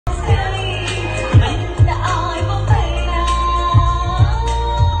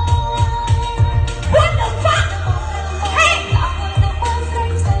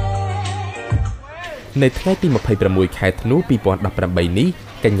ในថ្ងៃទី26ខែធ្នូ2018នេះ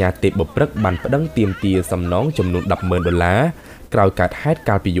កញ្ញាទេពបុព្រឹកបានប្តឹងទាមទារសំណងចំនួន$10,000ក្រោយកើតហេតុ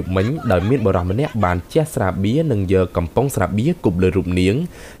កាលពីយប់មិញដោយមានបុរសម្នាក់បានជះស្រាបៀរនិងយកកំប៉ុងស្រាបៀរគប់លើរូបនាង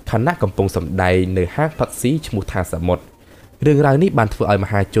ខណៈកំពុងសម្ដែងនៅហាងផាត់ស៊ីឈ្មោះថាសមុទ្ររឿងរ៉ាវនេះបានធ្វើឲ្យម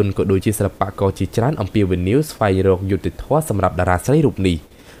ហាជនក៏ដូចជាសិល្បករជាច្រើនអំពាវនាវស្វែងរកយុត្តិធម៌សម្រាប់តារាស្រីរូបនេះ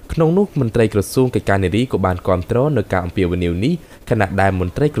ក្នុងនោះមន្ត្រីក្រសួងកិច្ចការនារីក៏បានគាំទ្រនៅការអំពាវនាវនេះខណៈដែលម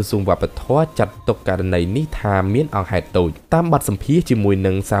ន្ត្រីក្រសួងវប្បធម៌ចាត់ទុកករណីនេះថាមានអង្គហេតុតូចតាមបទសម្ភាសន៍ជាមួយ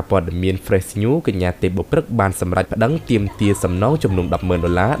នឹងសារព័ត៌មាន Fresh News កញ្ញាទេពបុព្រឹកបានសម្រេចប្តឹងទាមទារសំណងចំនួន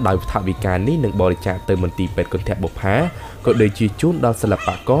$10,000ដោយថវិកានេះនឹងបរិច្ចាគទៅមន្ទីរពេទ្យគន្ធបុប្ផាក៏ដូចជាជូនដល់សិល្ប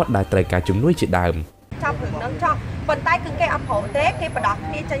ករដែលត្រូវការជំនួយជាដើមចាប់រឿងនឹងចប់ប៉ុន្តែគឺគេអត់ព្រមទេគេបដោះ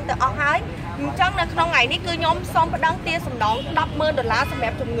គ្នាចេញទៅអស់ហើយអញ្ចឹងនៅក្នុងថ្ងៃនេះគឺខ្ញុំសូមប្តឹងទារសំណង$10,000សម្រា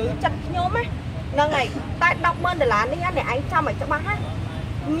ប់ជំងឺចិត្តខ្ញុំហ្នឹងហើយតែ$10,000នេះអ្នកឯងចាំឲ្យច្បាស់ណា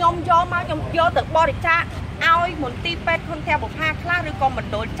ខ្ញុំយកមកខ្ញុំយកទៅបរិច្ចាគឲ្យមន្ទីរពេទ្យគន្ធបុប្ផាខ្លះឬក៏ម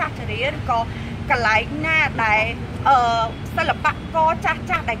ណ្ឌលចាស់ជរាឬក៏កន្លែងណាដែលសិល្បករចាស់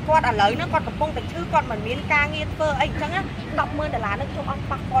ដែលគាត់ឥឡូវហ្នឹងគាត់កំពុងតែឈឺគាត់មិនមានការងារធ្វើអីអញ្ចឹង$10,000នេះខ្ញុំអត់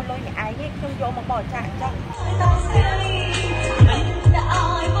ប៉ះពាល់លុយអ្នកឯងទេខ្ញុំយកមកបរិច្ចាគអញ្ចឹង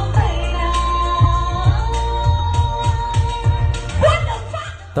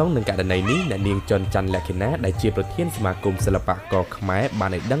តងនឹងករណីនេះអ្នកនាងចន់ច័ន្ទលក្ខិណាដែលជាប្រធានសមាគមសិល្បករខ្មែរបាន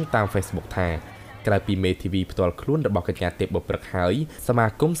ឲ្យដឹងតាម Facebook ថាក្រៅពីមេធាវីផ្ទាល់ខ្លួនរបស់កញ្ញាទេពបុព្រឹកហើយសមា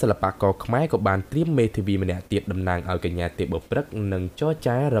គមសិល្បករខ្មែរក៏បានត្រៀមមេធាវីម្នាក់ទៀតតំណាងឲ្យកញ្ញាទេពបុព្រឹកនិងចរ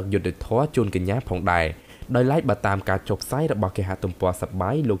ចារកយុត្តិធម៌ជូនកញ្ញាផងដែរដោយឡែកបើតាមការចុះផ្សាយរបស់គេហទំព័រសប្បា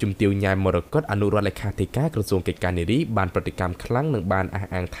យលោកជំទាវញ៉ែមរកតអនុរដ្ឋលេខាធិការក្រសួងកិច្ចការនារីបានប្រតិកម្មខ្លាំងនិងបានអះ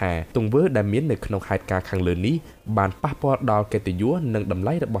អាងថាទង្វើដែលមាននៅក្នុងហេតុការណ៍ខាងលើនេះបានប៉ះពាល់ដល់កិត្តិយសនិងតម្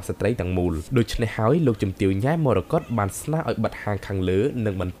លៃរបស់ស្ត្រីទាំងមូលដូច្នេះហើយលោកជំទាវញ៉ែមរកតបានស្នើឲ្យបិទហាងខាងលើ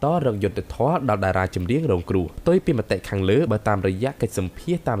និងបន្តរកយុត្តិធម៌ដល់តារាចម្រៀងរងគ្រោះផ្ទុយពីមតិខាងលើបើតាមរយៈកិច្ចសម្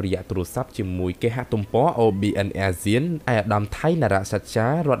ភាសតាមរយៈទូរស័ព្ទជាមួយគេហទំព័រ OBN ASEAN ឯកឧត្តមថៃនរសច្ចា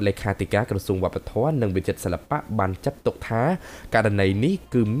រដ្ឋលេខាធិការក្រសួងវប្បធម៌និងវិចិត្រសិល្បៈបានចាត់ទុកថាករណីនេះ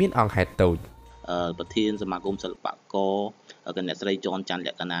គឺមានអង្គហេតុតូចប្រធានសមាគមសិល្បករកញ្ញាស្រីចន់ច័ន្ទល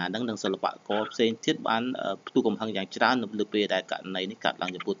ក្ខណានិងសិល្បករផ្សេងទៀតបានផ្ទុះកំហឹងយ៉ាងច្រើននៅលើពេលដែលករណីនេះកើតឡើ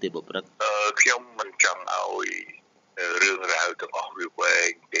ងចំពោះទេពបុព្រឹកខ្ញុំមិនចង់ឲ្យរឿងរ៉ាវទាំងអស់វាវែ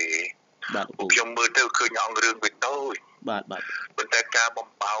ងទេបាទខ្ញុំមើលទៅឃើញអង្គរឿងវាតូចបាទប៉ុន្តែការបំ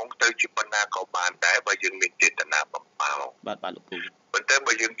ផោងទៅជាបណ្ណាក៏បានដែរបើយើងមានចេតនាបំផោងបាទលោកគ្រូប៉ុន្តែ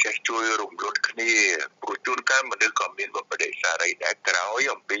បើយើងចេះជួយរំលត់គ្នាព្រោះជួនកាលមនុស្សក៏មានវិបត្តិសារីដែរក្រោយ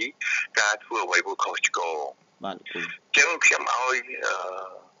អំពីការធ្វើអ្វីមួយខុសឆ្គងបាទលោកគ្រូអញ្ចឹងខ្ញុំឲ្យ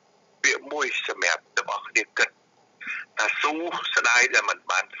ពាក្យមួយសម្រាប់ទាំងអស់គ្នាគិតថាស៊ូស្ដាយដែលមិន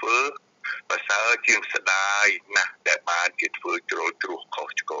បានធ្វើប្រសើរជាងស្ដាយណាស់ដែលបានជាធ្វើជ្រុលជ្រោះខុស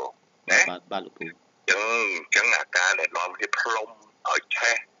ឆ្គងណាបាទលោកគ្រូអញ្ចឹងអាការដែលនាំគ្នាផ្លុំឲ្យ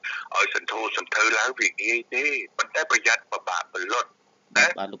ឆេះឲ្យសន្ធោសន្ធៅឡើងវាងាយទេប៉ុន្តែប្រយ័ត្នបបាក់បលត់ណា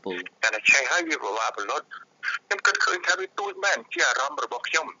បាទលោកគ្រូតែឆេះឲ្យវាបបាក់បលត់ខ្ញុំគិតឃើញថាវាទូចមែនជាអារម្មណ៍របស់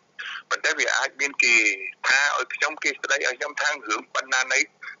ខ្ញុំប៉ុន្តែវាអាចមានគេថាឲ្យខ្ញុំគេស្ដីឲ្យខ្ញុំថារឿងបណ្ណានេះ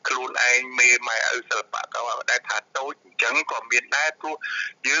ខ្លួនឯងមេម៉ែឪសិល្បៈក៏ដែរថាតូចអញ្ចឹងក៏មានដែរព្រោះ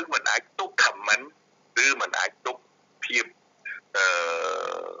យើងមិនអាចទុក comment ឬមិនអាចទុកភាព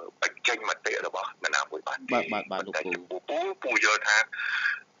បញ្ចេញមតិរបស់នរណាមួយបានបាទលោកគ្រូពូយល់ថា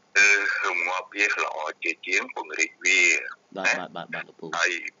រងាប់វាល្អជាងពង្រីកវាបាទលោកគ្រូហើ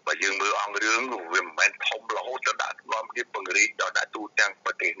យបើយើងមើលអង្គរឿងវាមិនមែនធំរហូតដល់ដាក់នាំគ្នាពង្រីកដល់ដាក់ទូទាំងប្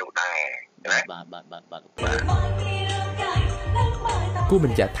រទេសនោះដែរណាបាទគូប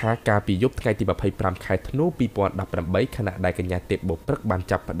ញ្ជាក់ថាកាលពីយប់ថ្ងៃទី25ខែធ្នូ2018ខណៈដែលកញ្ញាទេពបុព្រឹកបាន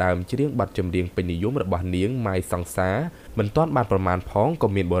ចាប់ផ្ដើមច្រៀងបទចម្រៀងពេញនិយមរបស់នាងម៉ៃសង្សាមិនទាន់បានប្រមាណផងក៏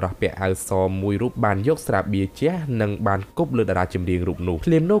មានបុរសពាក់អាវសមួយរូបបានយកស្រាបៀរជះនិងបានគប់លើតារាចម្រៀងរូបនោះ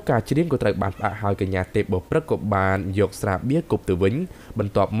ភ្លាមនោះការច្រៀងក៏ត្រូវបានផ្អាកហើយកញ្ញាទេពបុព្រឹកក៏បានយកស្រាបៀរគប់ទៅវិញប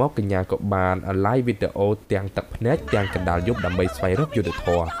ន្ទាប់មកកញ្ញាក៏បាន live វីដេអូទាំងទឹកភ្នែកទាំងកណ្ដាលយប់ដើម្បីស្វែងរកយុត្តិធ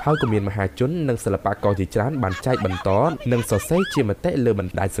ម៌ហើយក៏មានមហាជននិងសិល្បករជាច្រើនបានចែកបន្តនិងសរសេរជាមតិលើប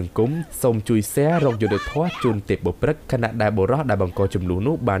ណ្ដាញសង្គមសូមជួយ share រកយុត្តិធម៌ជូនទេពបុព្រឹកខណៈដែលបុរសដែលបង្កចំនួន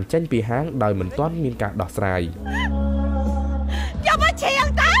នោះបានចេញពីហាងដោយមិនទាន់មានការដោះស្រាយយកមកឈៀង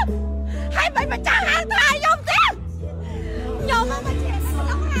ទៅហើយមិនម្ចាស់ហាងថាខ្ញុំទេខ្ញុំមកឈៀងក្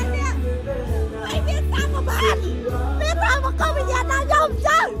នុងហាងនេះហើយមានតាមមកបានមានតាមមកក៏វិញ្ញាណដល់ខ្ញុំ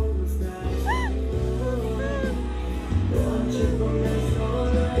ចឹង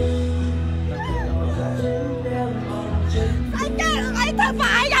អីទៅ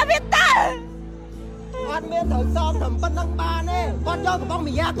បាយយ៉ាវាទៅអត់មានត្រូវសមតែប៉ុណ្្នឹងបានទេគាត់យកកំប៉ុង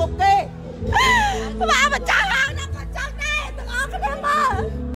មីយ៉ាគប់ទេបាទម្ចាស់ហាង